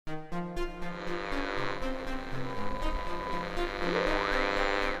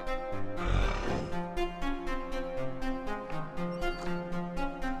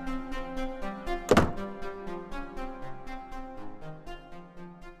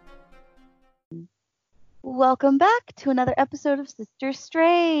Welcome back to another episode of Sister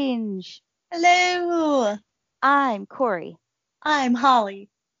Strange. Hello, I'm Corey. I'm Holly.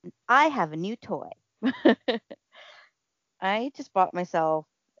 I have a new toy. I just bought myself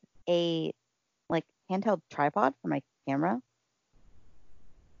a handheld tripod for my camera.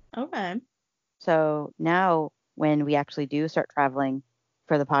 Okay. So now when we actually do start traveling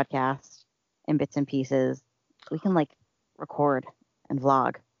for the podcast in bits and pieces, we can record and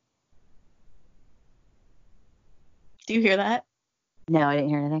vlog. Do you hear that? No, I didn't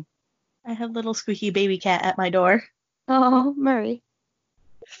hear anything. I have little squeaky baby cat at my door. Oh, Murray.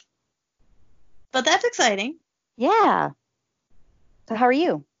 But that's exciting. Yeah. So how are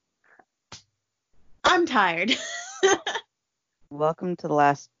you? I'm tired. Welcome to the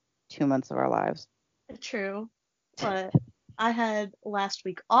last 2 months of our lives. True. But I had last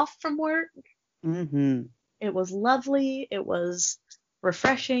week off from work. Mm-hmm. It was lovely. It was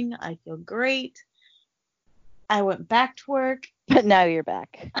refreshing. I feel great. I went back to work. But now you're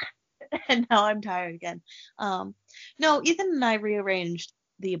back. And now I'm tired again. No, Ethan and I rearranged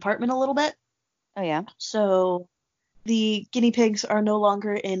the apartment a little bit. Oh, yeah? So the guinea pigs are no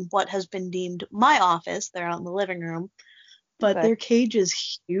longer in what has been deemed my office. They're out in the living room. But Okay. their cage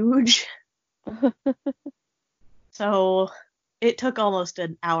is huge. So it took almost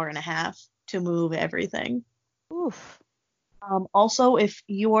an hour and a half to move everything. Oof. Also, if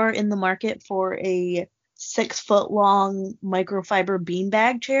you're in the market for a 6-foot-long microfiber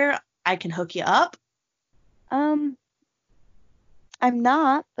beanbag chair, I can hook you up. I'm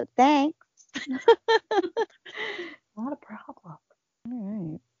not, but thanks. Not a problem.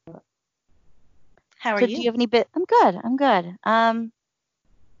 All right. How are So you? do you have any I'm good.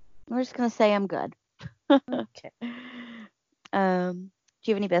 We're just gonna say I'm good. Okay. Do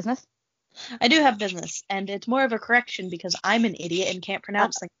you have any business? I do have business, and it's more of a correction because I'm an idiot and can't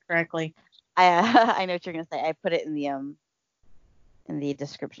pronounce things correctly. I know what you're gonna say. I put it in the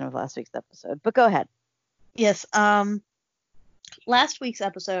description of last week's episode, but go ahead. Yes. Last week's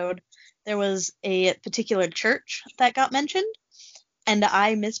episode, there was a particular church that got mentioned, and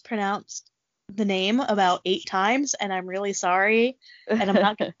I mispronounced the name about 8 times, and I'm really sorry, and I'm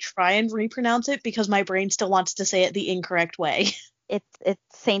not going to try and repronounce it because my brain still wants to say it the incorrect way. It's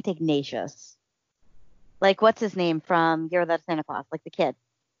Saint Ignatius. What's his name from Year Without Santa Claus? The kid.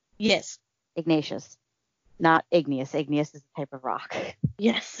 Yes. Ignatius. Not igneous. Igneous is a type of rock.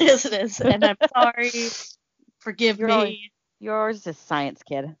 Yes, it is, and I'm sorry. Forgive me. You're always a science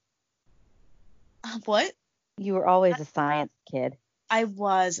kid. What? You were always a science kid. I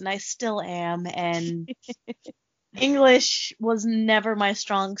was, and I still am, and English was never my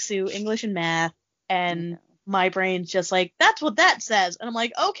strong suit, English and math, and my brain's just like, that's what that says. And I'm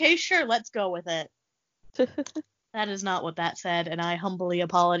like, okay, sure, let's go with it. That is not what that said, and I humbly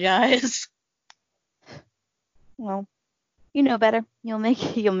apologize. Well, you know better.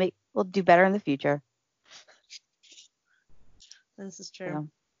 We'll do better in the future. This is true.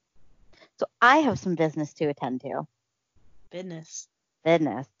 So I have some business to attend to. Business.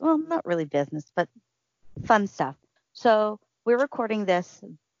 Well, not really business, but fun stuff. So we're recording this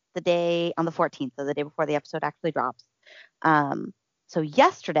the day on the 14th, so the day before the episode actually drops. So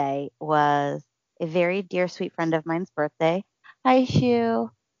yesterday was a very dear, sweet friend of mine's birthday. Hi,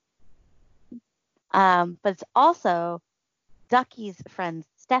 Shu. But it's also Ducky's friend's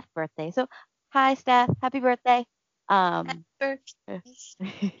Steph's birthday. So hi, Steph. Happy birthday. Happy birthday.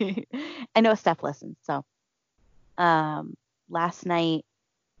 I know Steph listens. So last night,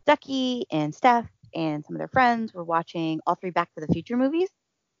 Ducky and Steph and some of their friends were watching all 3 Back to the Future movies.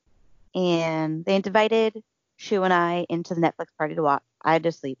 And they invited Shu and I into the Netflix party to watch. I had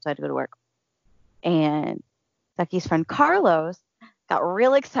to sleep, so I had to go to work. And Ducky's friend Carlos got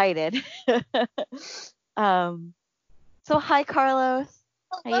real excited. So hi, Carlos.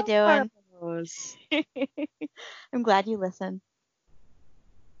 How you doing? Carlos. I'm glad you listened.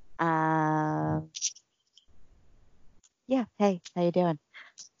 Yeah. Hey, how you doing?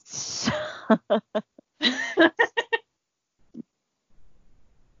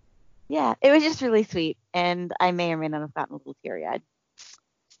 Yeah, it was just really sweet, and I may or may not have gotten a little teary-eyed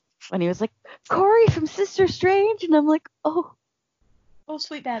when he was like, Corey from Sister Strange, and I'm like, oh,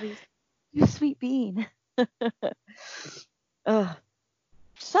 sweet babby, you sweet bean.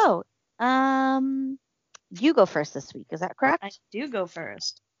 So, you go first this week, is that correct? I do go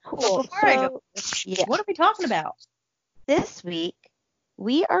first. Cool. But before I go, what are we talking about? This week,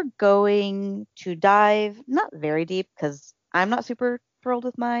 we are going to dive, not very deep, because I'm not super thrilled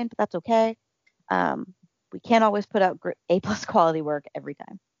with mine, but that's okay. We can't always put out A+ quality work every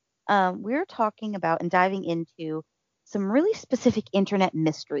time. We're talking about and diving into some really specific internet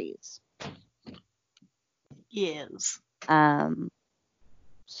mysteries. Yes.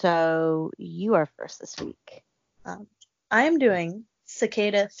 So you are first this week. I am doing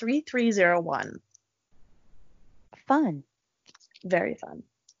Cicada 3301. Fun. Very fun.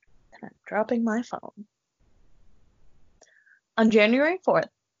 And I'm dropping my phone. On January 4th,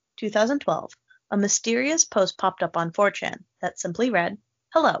 2012, a mysterious post popped up on 4chan that simply read,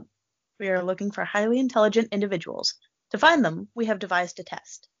 "Hello, we are looking for highly intelligent individuals. To find them, we have devised a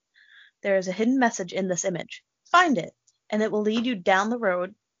test. There is a hidden message in this image. Find it, and it will lead you down the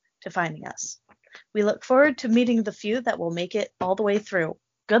road to finding us. We look forward to meeting the few that will make it all the way through.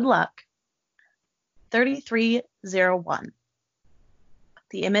 Good luck. 3301.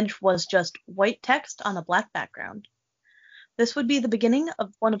 The image was just white text on a black background. This would be the beginning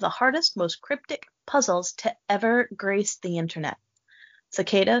of one of the hardest, most cryptic puzzles to ever grace the internet.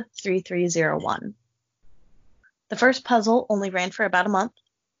 Cicada 3301. The first puzzle only ran for about a month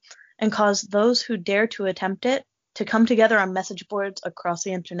and caused those who dare to attempt it to come together on message boards across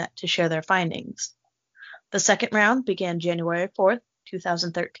the internet to share their findings. The second round began January 4th,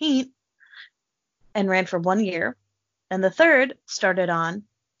 2013, and ran for 1 year, and the third started on,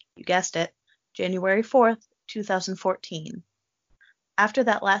 you guessed it, January 4th, 2014. After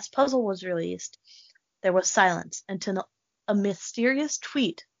that last puzzle was released, there was silence until a mysterious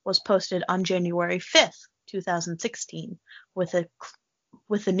tweet was posted on January 5th, 2016, with a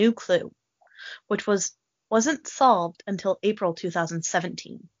new clue, which wasn't solved until April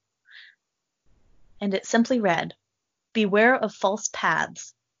 2017. And it simply read, "Beware of false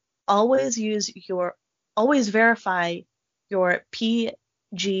paths. Always verify your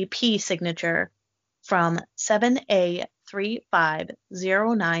PGP signature from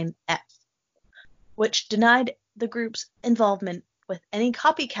 7A3509F," which denied the group's involvement with any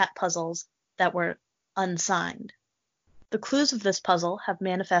copycat puzzles that were unsigned. The clues of this puzzle have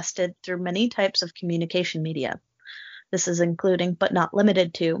manifested through many types of communication media. This is including, but not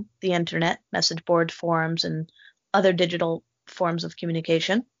limited to, the internet, message board, forums, and other digital forms of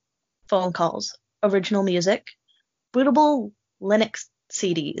communication, phone calls, original music, bootable Linux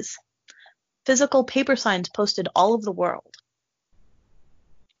CDs, physical paper signs posted all over the world.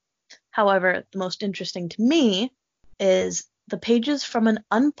 However, the most interesting to me is the pages from an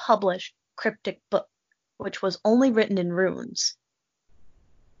unpublished cryptic book, which was only written in runes.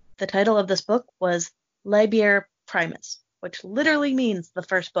 The title of this book was Liber Primus, which literally means the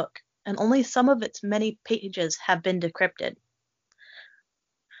first book, and only some of its many pages have been decrypted.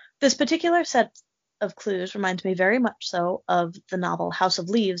 This particular set of clues reminds me very much so of the novel House of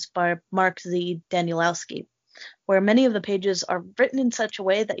Leaves by Mark Z. Danielewski, where many of the pages are written in such a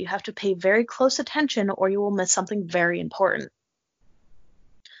way that you have to pay very close attention or you will miss something very important.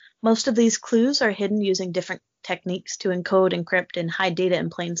 Most of these clues are hidden using different techniques to encode, encrypt, and hide data in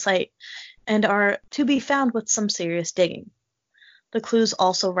plain sight, and are to be found with some serious digging. The clues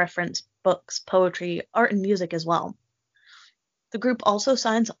also reference books, poetry, art, and music as well. The group also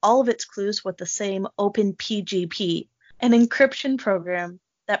signs all of its clues with the same OpenPGP, an encryption program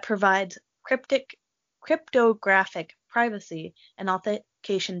that provides cryptographic privacy and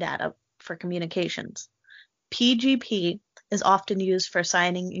authentication data for communications. PGP is often used for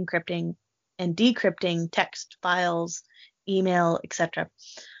signing, encrypting, and decrypting text files, email, etc.,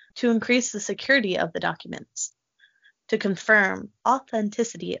 to increase the security of the documents, to confirm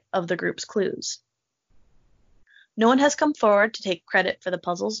authenticity of the group's clues. No one has come forward to take credit for the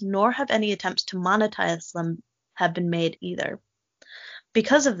puzzles, nor have any attempts to monetize them have been made either.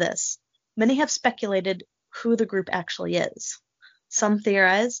 Because of this, many have speculated who the group actually is. Some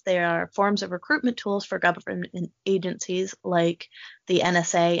theorize they are forms of recruitment tools for government agencies like the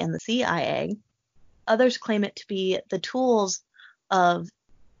NSA and the CIA. Others claim it to be the tools of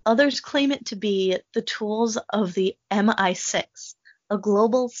the MI6, a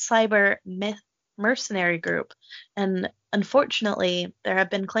global cyber mercenary group, and unfortunately, there have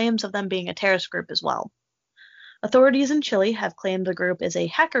been claims of them being a terrorist group as well. Authorities in Chile have claimed the group is a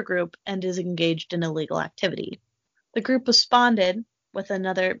hacker group and is engaged in illegal activity. The group responded with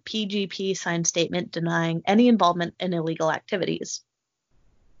another PGP signed statement denying any involvement in illegal activities.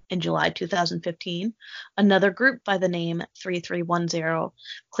 In July 2015, another group by the name 3310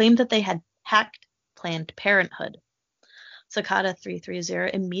 claimed that they had hacked Planned Parenthood. Cicada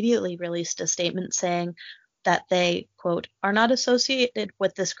 330 immediately released a statement saying that they, quote, "are not associated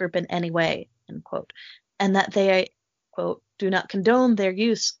with this group in any way," end quote, and that they, quote, "do not condone their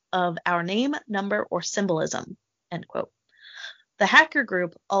use of our name, number, or symbolism," end quote. The hacker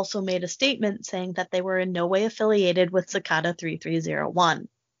group also made a statement saying that they were in no way affiliated with Cicada 3301.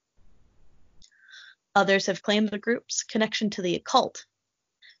 Others have claimed the group's connection to the occult.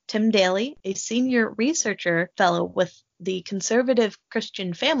 Tim Daly, a senior researcher fellow with the Conservative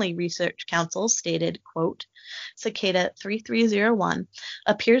Christian Family Research Council, stated, quote, Cicada 3301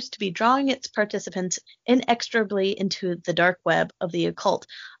 appears to be drawing its participants inexorably into the dark web of the occult,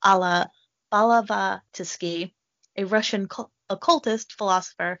 a la Blavatsky, a Russian occultist,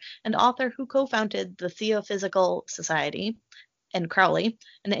 philosopher, and author who co-founded the Theosophical Society, and Crowley,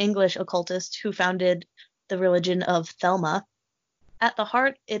 an English occultist who founded the religion of Thelema. At the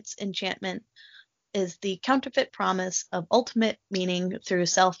heart, its enchantment is the counterfeit promise of ultimate meaning through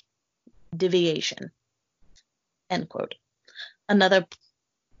self-deviation. End quote. Another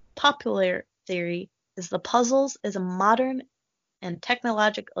popular theory is the puzzles is a modern and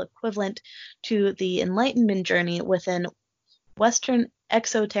technological equivalent to the Enlightenment journey within Western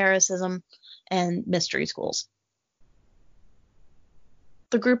exotericism and mystery schools.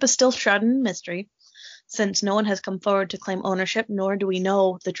 The group is still shrouded in mystery, since no one has come forward to claim ownership, nor do we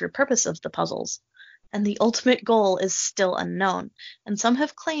know the true purpose of the puzzles. And the ultimate goal is still unknown, and some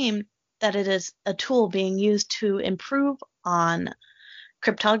have claimed that it is a tool being used to improve on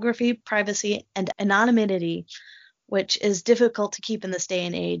cryptography, privacy, and anonymity, which is difficult to keep in this day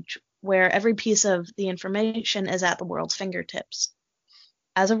and age, where every piece of the information is at the world's fingertips.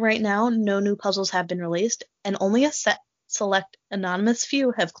 As of right now, no new puzzles have been released, and only a select anonymous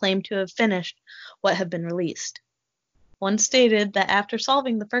few have claimed to have finished what have been released. One stated that after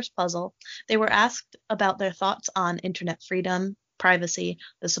solving the first puzzle, they were asked about their thoughts on internet freedom, privacy,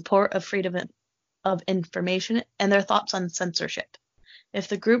 the support of freedom of information, and their thoughts on censorship. If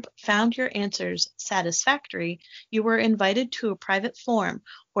the group found your answers satisfactory, you were invited to a private forum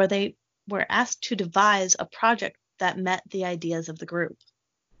where they were asked to devise a project that met the ideas of the group.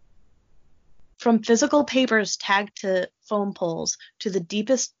 From physical papers tagged to phone poles to the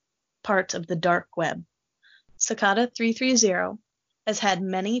deepest parts of the dark web, Cicada 330 has had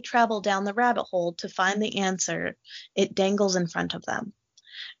many travel down the rabbit hole to find the answer it dangles in front of them.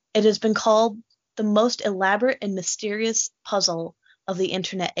 It has been called the most elaborate and mysterious puzzle of the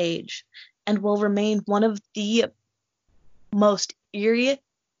internet age, and will remain one of the most eerie,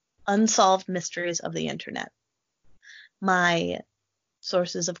 unsolved mysteries of the internet. My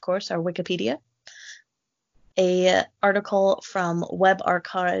sources, of course, are Wikipedia, an article from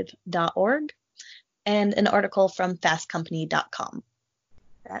webarchive.org, and an article from fastcompany.com.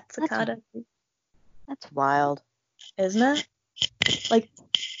 That's Cicada. That's wild. Isn't it? Like,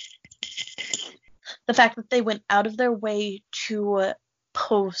 the fact that they went out of their way to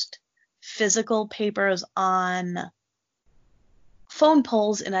post physical papers on phone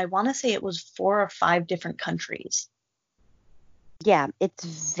poles, and I want to say it was 4 or 5 different countries. Yeah, it's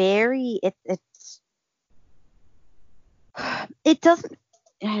very, it doesn't,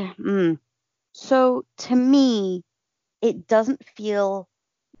 so to me, it doesn't feel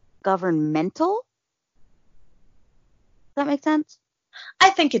governmental. Does that make sense? I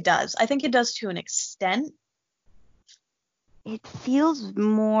think it does. I think it does to an extent. It feels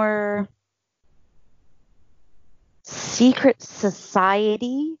more secret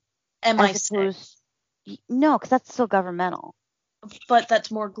society. MI6. No, because that's still governmental. But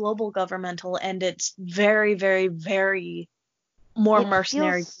that's more global governmental, and it's very, very, very more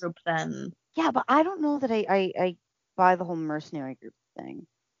mercenary group than... Yeah, but I don't know that I buy the whole mercenary group thing.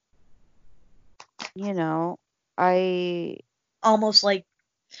 You know, almost like...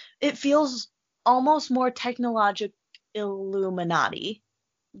 It feels almost more technological Illuminati.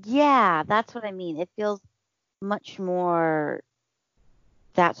 Yeah, that's what I mean. It feels much more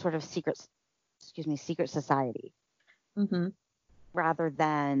that sort of secret society. Mm-hmm. Rather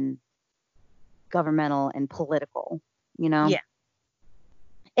than governmental and political, you know? Yeah.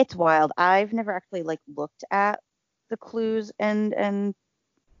 It's wild. I've never actually looked at the clues and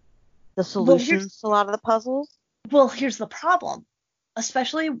the solutions to a lot of the puzzles. Well, here's the problem.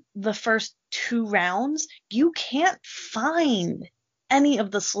 Especially the first 2 rounds, you can't find any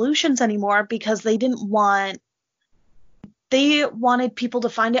of the solutions anymore because they wanted people to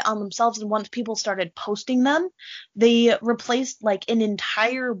find it on themselves, and once people started posting them, they replaced an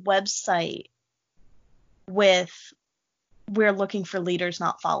entire website with "We're looking for leaders,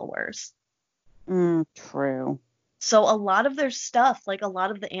 not followers." True. So a lot of their stuff, a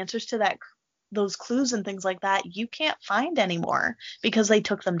lot of the answers to those clues and things like that, you can't find anymore because they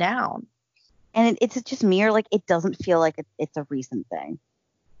took them down. And it's just mere, it doesn't feel like it's a recent thing.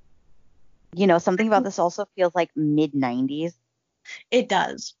 You know, something about this also feels like mid-90s. It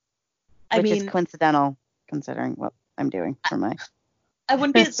does. Which is coincidental, considering what I'm doing for my... I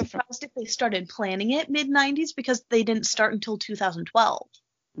wouldn't be surprised if they started planning it mid-90s, because they didn't start until 2012.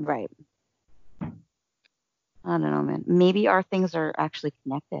 Right. I don't know, man. Maybe our things are actually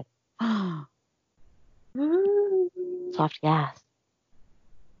connected. Soft gas.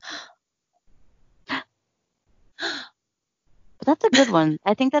 But that's a good one.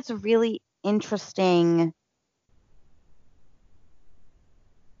 I think that's a really interesting.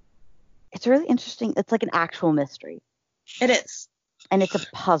 It's really interesting. It's like an actual mystery. It is. And it's a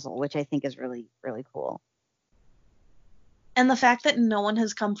puzzle, which I think is really, really cool. And the fact that no one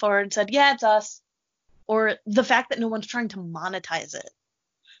has come forward and said, yeah, it's us. Or the fact that no one's trying to monetize it.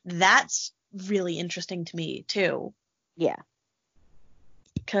 That's really interesting to me, too. Yeah.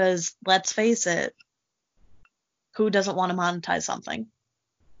 Because let's face it, who doesn't want to monetize something?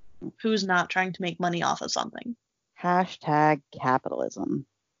 Who's not trying to make money off of something? Hashtag capitalism.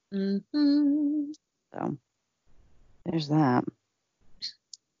 Mm-hmm. So there's that.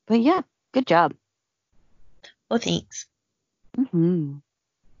 But yeah, good job. Well, thanks. Mm-hmm.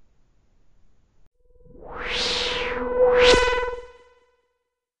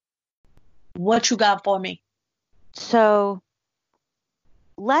 What you got for me? So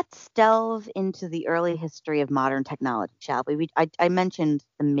let's delve into the early history of modern technology, shall we? I mentioned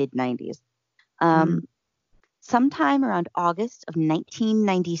the mid-90s. Sometime around August of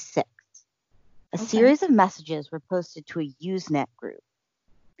 1996, a series of messages were posted to a Usenet group.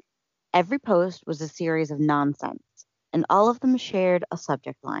 Every post was a series of nonsense, and all of them shared a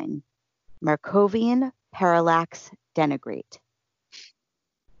subject line: Markovian parallax denigrate.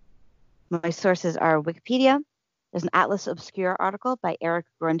 My sources are Wikipedia. There's an Atlas Obscure article by Eric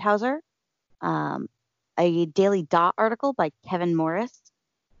Grundhauser, a Daily Dot article by Kevin Morris,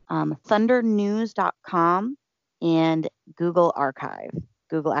 thundernews.com, and Google Archive.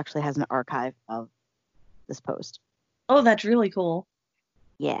 Google actually has an archive of this post. Oh, that's really cool.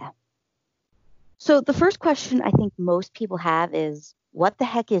 Yeah. So the first question I think most people have is, what the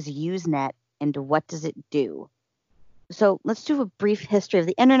heck is Usenet and what does it do? So let's do a brief history of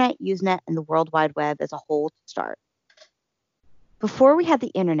the internet, Usenet, and the World Wide Web as a whole to start. Before we had the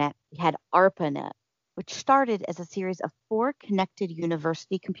internet, we had ARPANET, which started as a series of 4 connected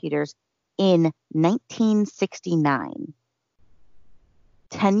university computers in 1969.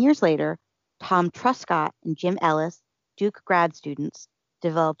 10 years later, Tom Truscott and Jim Ellis, Duke grad students,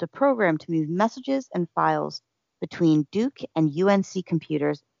 developed a program to move messages and files between Duke and UNC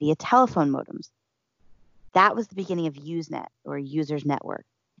computers via telephone modems. That was the beginning of Usenet, or Users Network,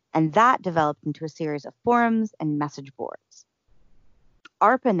 and that developed into a series of forums and message boards.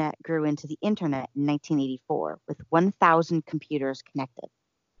 ARPANET grew into the internet in 1984 with 1,000 computers connected.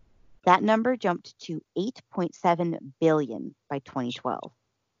 That number jumped to 8.7 billion by 2012.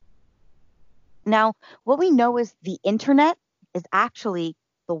 Now, what we know is the internet is actually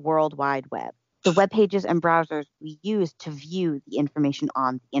the World Wide Web, the web pages and browsers we use to view the information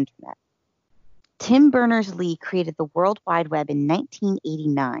on the internet. Tim Berners-Lee created the World Wide Web in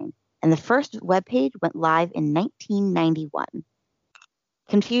 1989, and the first web page went live in 1991.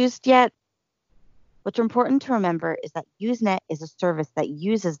 Confused yet? What's important to remember is that Usenet is a service that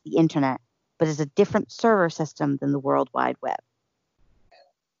uses the internet, but is a different server system than the World Wide Web.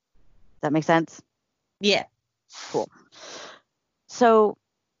 Does that make sense? Yeah. Cool. So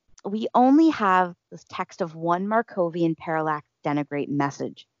we only have this text of one Markovian parallax denigrate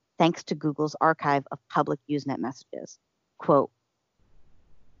message, thanks to Google's archive of public Usenet messages. Quote,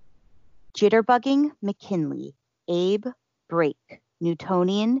 jitterbugging McKinley, Abe, break,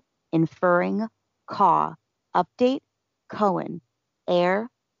 Newtonian, inferring, caw, update, Cohen, air,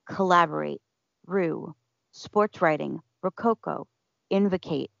 collaborate, rue, sports writing, rococo,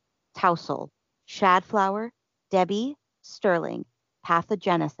 invocate, tousle, shadflower, Debbie, sterling,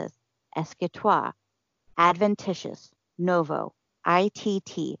 pathogenesis, escritoire, adventitious, novo,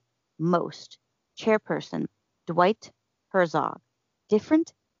 ITT, most, chairperson, Dwight, Herzog,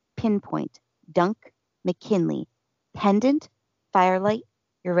 different, pinpoint, dunk, McKinley, pendant, firelight,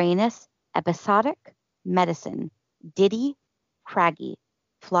 Uranus, episodic, medicine, ditty, craggy,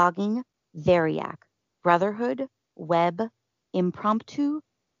 flogging, variac, brotherhood, web, impromptu,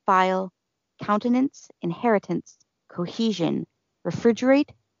 file, countenance, inheritance, cohesion, refrigerate,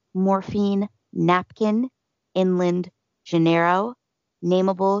 morphine, napkin, inland, Gennaro,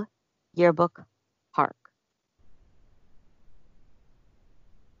 nameable, yearbook, hark.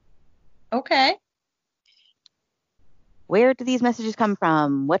 Okay. Where do these messages come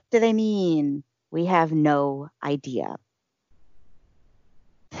from? What do they mean? We have no idea.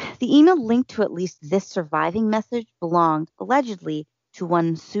 The email linked to at least this surviving message belonged, allegedly, to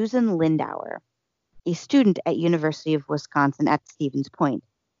one Susan Lindauer, a student at University of Wisconsin at Stevens Point.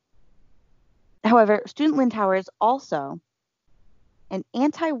 However, student Lindauer is also an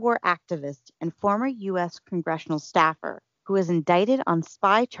anti-war activist and former U.S. congressional staffer who was indicted on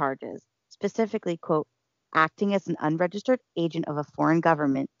spy charges, specifically, quote, acting as an unregistered agent of a foreign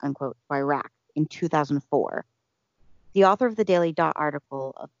government, unquote, for Iraq in 2004. The author of the Daily Dot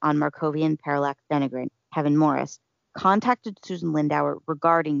article on Markovian parallax denigrate, Kevin Morris, contacted Susan Lindauer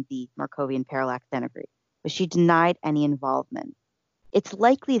regarding the Markovian parallax denigrate, but she denied any involvement. It's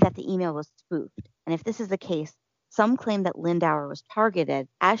likely that the email was spoofed, and if this is the case, some claim that Lindauer was targeted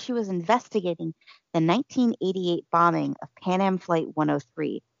as she was investigating the 1988 bombing of Pan Am Flight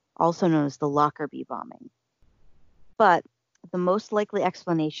 103, also known as the Lockerbie bombing. But the most likely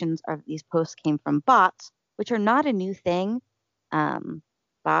explanations are that these posts came from bots, which are not a new thing.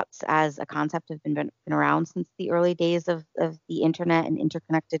 Bots as a concept have been around since the early days of the internet and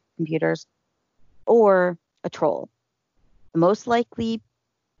interconnected computers, or a troll. The most likely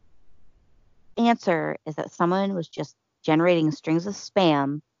answer is that someone was just generating strings of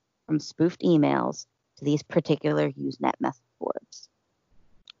spam from spoofed emails to these particular Usenet message boards.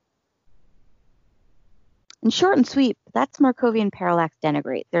 In short and sweet, that's Markovian parallax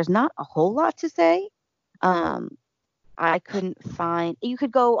denigrate. There's not a whole lot to say. I couldn't find. You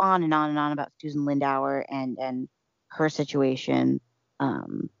could go on and on and on about Susan Lindauer and her situation,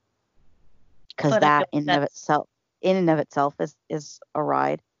 because that in and of itself is a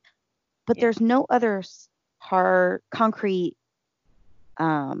ride. But there's no other hard, concrete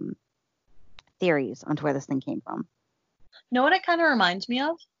theories onto where this thing came from. Know what it kind of reminds me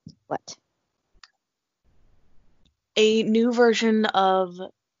of? What? A new version of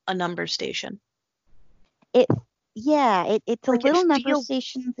a number station. It's a like little number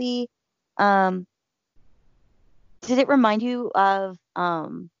station-y. Did it remind you of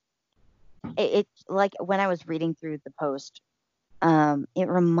it like when I was reading through the post, it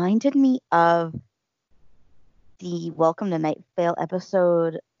reminded me of the Welcome to Night Vale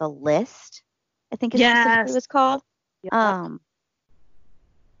episode, The List, I think specifically was called. Yep.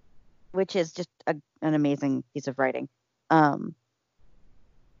 Which is just an amazing piece of writing. And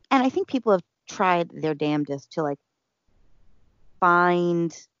I think people have tried their damnedest to like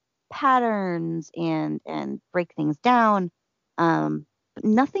find patterns and break things down. But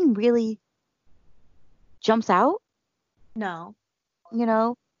nothing really jumps out. No.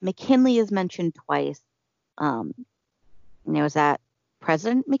 McKinley is mentioned twice. Is that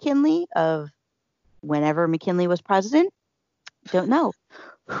President McKinley of whenever McKinley was president? Don't know.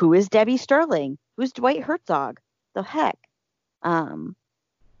 Who is Debbie Sterling? Who's Dwight Herzog? The heck?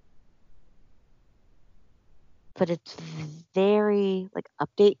 But it's very like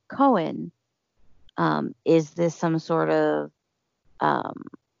update Cohen. Is this some sort of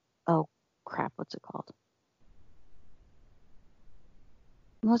oh crap, what's it called?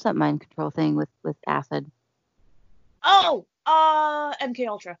 What was that mind control thing with acid? Oh, MK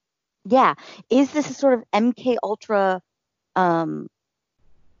Ultra. Yeah. Is this a sort of MK Ultra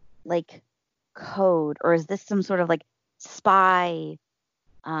like code, or is this some sort of like spy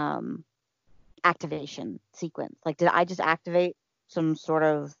activation sequence? Like, did I just activate some sort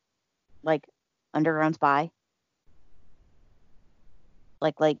of like underground spy?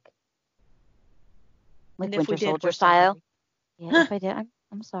 Like Winter Soldier style? Sorry. Yeah, if I did,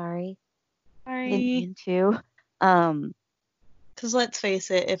 I'm sorry. Sorry. Didn't mean to. Because let's face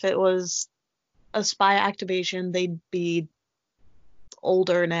it, if it was a spy activation, they'd be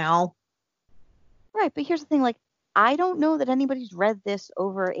older now. Right, but here's the thing, like, I don't know that anybody's read this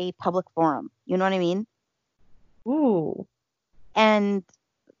over a public forum. You know what I mean? Ooh. And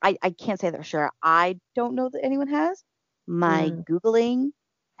I can't say that for sure. I don't know that anyone has. My Googling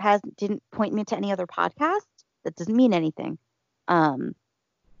didn't point me to any other podcast. That doesn't mean anything. But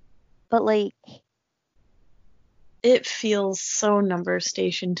like, it feels so number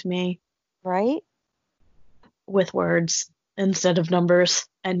station to me. Right? With words instead of numbers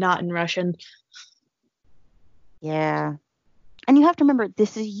and not in Russian. Yeah. And you have to remember,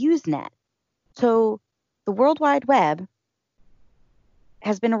 this is Usenet. So the World Wide Web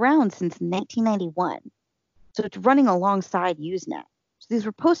has been around since 1991. So it's running alongside Usenet. So these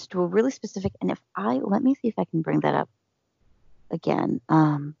were posted to a really specific, and let me see if I can bring that up again.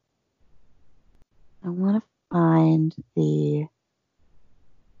 I want to find the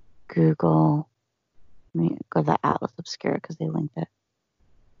Google. Let me go to the Atlas Obscura because they linked it.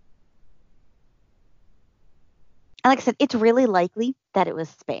 And like I said, it's really likely that it was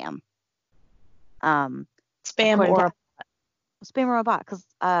spam. Spam or a bot, because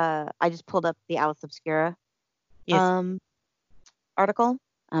I just pulled up the Atlas Obscura article,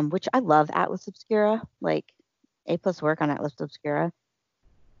 which I love Atlas Obscura, like A+ work on Atlas Obscura.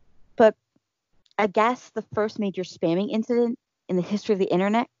 But I guess the first major spamming incident in the history of the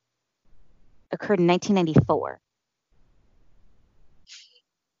internet occurred in 1994.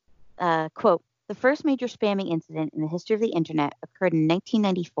 Quote, the first major spamming incident in the history of the internet occurred in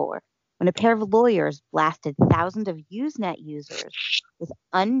 1994 when a pair of lawyers blasted thousands of Usenet users with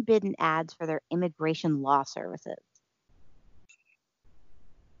unbidden ads for their immigration law services.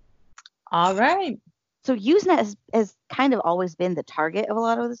 All right. So Usenet has kind of always been the target of a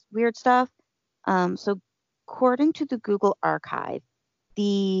lot of this weird stuff. So according to the Google Archive,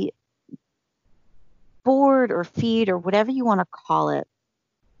 the board or feed or whatever you want to call it,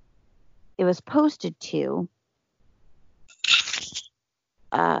 it was posted to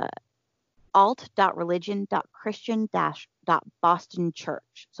alt.religion.christian-.boston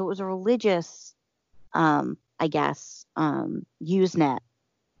church. So it was a religious, I guess, Usenet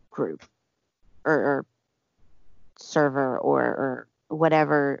group or server or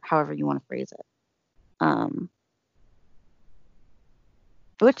whatever, however you want to phrase it.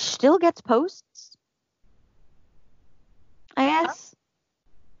 Which still gets posts, I guess.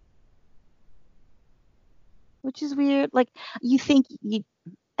 Which is weird. Like, I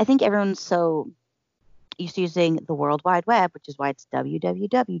think everyone's so used to using the World Wide Web, which is why it's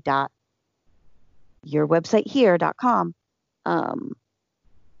www.yourwebsitehere.com.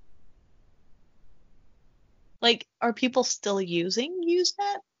 Like, are people still using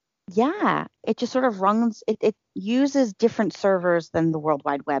Usenet? Yeah, it just sort of runs. It uses different servers than the World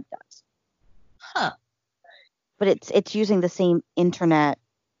Wide Web does. Huh. But it's using the same internet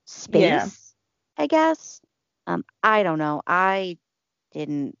space, I guess. I don't know. I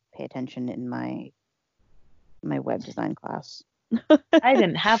didn't pay attention in my web design class. I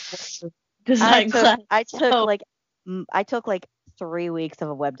didn't have design class. I took like 3 weeks of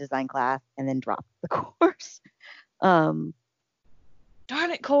a web design class and then dropped the course. Darn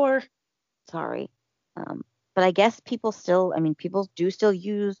it, Core. Sorry. But I guess people do still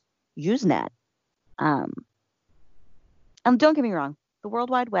use Usenet. Don't get me wrong. The World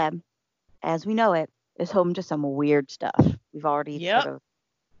Wide Web, as we know it, is home to some weird stuff. We've already sort of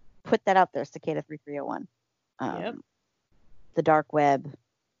put that out there, Cicada 3301. The dark web,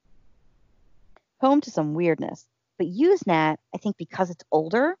 home to some weirdness. But Usenet, I think because it's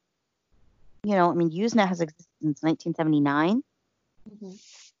older, Usenet has existed since 1979.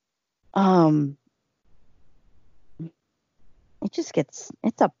 Mm-hmm. It just it's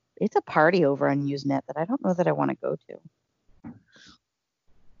a party over on Usenet that I don't know that I want to go to.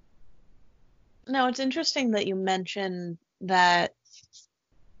 Now, it's interesting that you mentioned that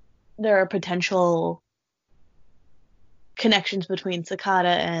there are potential connections between Cicada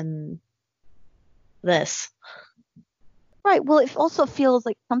and this. Right. Well, it also feels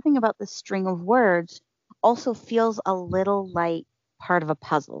like something about this string of words also feels a little like part of a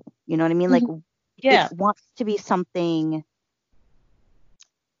puzzle. You know what I mean? Mm-hmm. Like, it wants to be something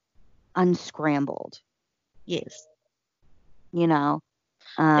unscrambled. Yes.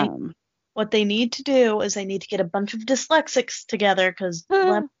 What they need to do is they need to get a bunch of dyslexics together because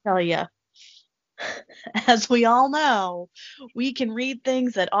let me tell you, as we all know, we can read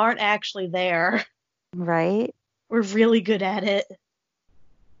things that aren't actually there. Right. We're really good at it.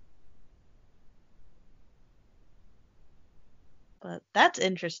 But that's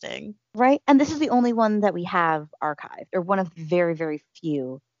interesting. Right. And this is the only one that we have archived, or one of the very, very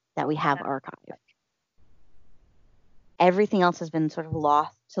few that we have archived. Everything else has been sort of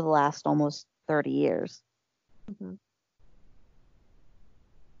lost to the last almost 30 years. Mm-hmm.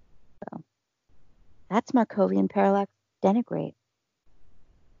 So that's Markovian parallax denigrate.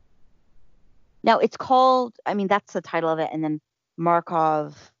 Now it's called, that's the title of it. And then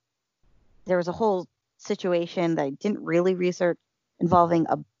Markov, there was a whole situation that I didn't really research involving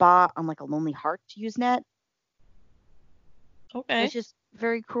a bot on like a Lonely Heart Usenet. Okay. Which is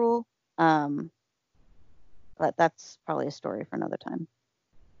very cruel. But that's probably a story for another time.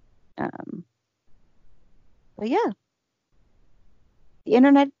 But yeah. The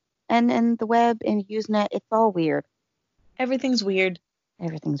internet and the web and Usenet, it's all weird. Everything's weird.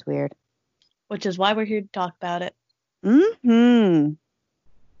 Everything's weird. Which is why we're here to talk about it. Mm-hmm.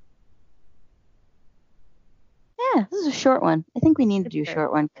 Yeah, this is a short one. I think we need to do a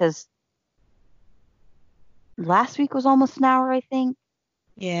short one because last week was almost an hour, I think.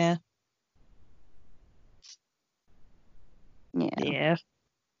 Yeah. Yeah.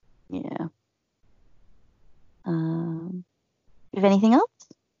 You have anything else?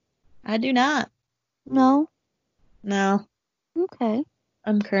 I do not. No? No. Okay.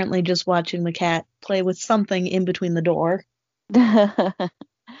 I'm currently just watching the cat play with something in between the door.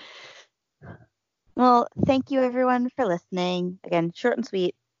 Well, thank you everyone for listening. Again, short and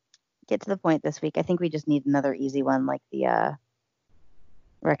sweet. Get to the point this week. I think we just need another easy one like the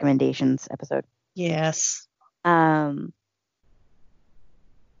recommendations episode. Yes. I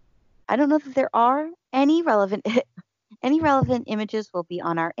don't know that there are any relevant images will be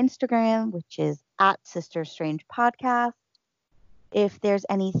on our Instagram, which is @SisterStrangePodcast. If there's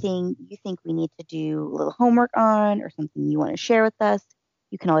anything you think we need to do a little homework on or something you want to share with us,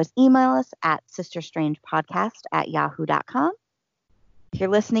 you can always email us at sisterstrangepodcast@yahoo.com. If you're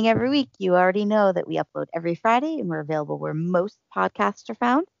listening every week, you already know that we upload every Friday and we're available where most podcasts are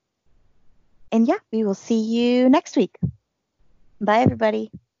found. And yeah, we will see you next week. Bye, everybody.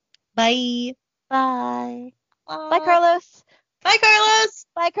 Bye. Bye. Bye, Carlos. Bye, Carlos.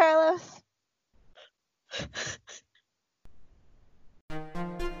 Bye, Carlos.